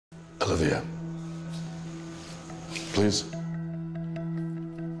Olivia, please.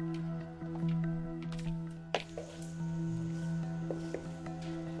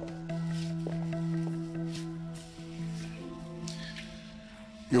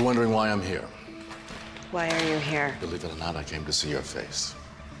 You're wondering why I'm here. Why are you here? Believe it or not, I came to see your face.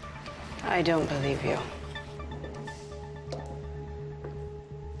 I don't believe you.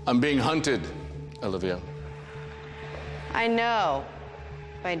 I'm being hunted, Olivia. I know.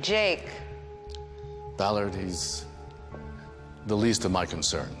 By Jake. Ballard, he's the least of my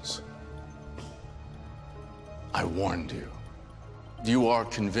concerns. I warned you. You are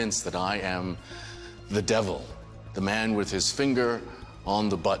convinced that I am the devil, the man with his finger on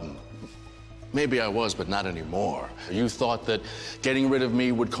the button. Maybe I was, but not anymore. You thought that getting rid of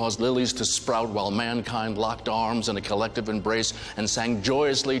me would cause lilies to sprout while mankind locked arms in a collective embrace and sang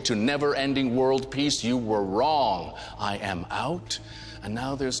joyously to never-ending world peace. You were wrong. I am out, and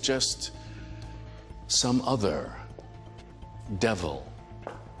now there's just some other devil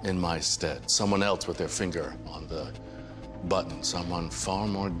in my stead. Someone else with their finger on the button. Someone far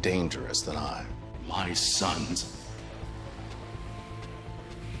more dangerous than I. My sons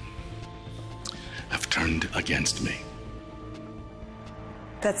have turned against me.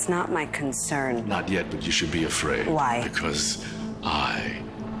 That's not my concern. Not yet, but you should be afraid. Why? Because I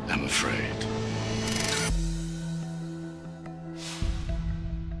am afraid.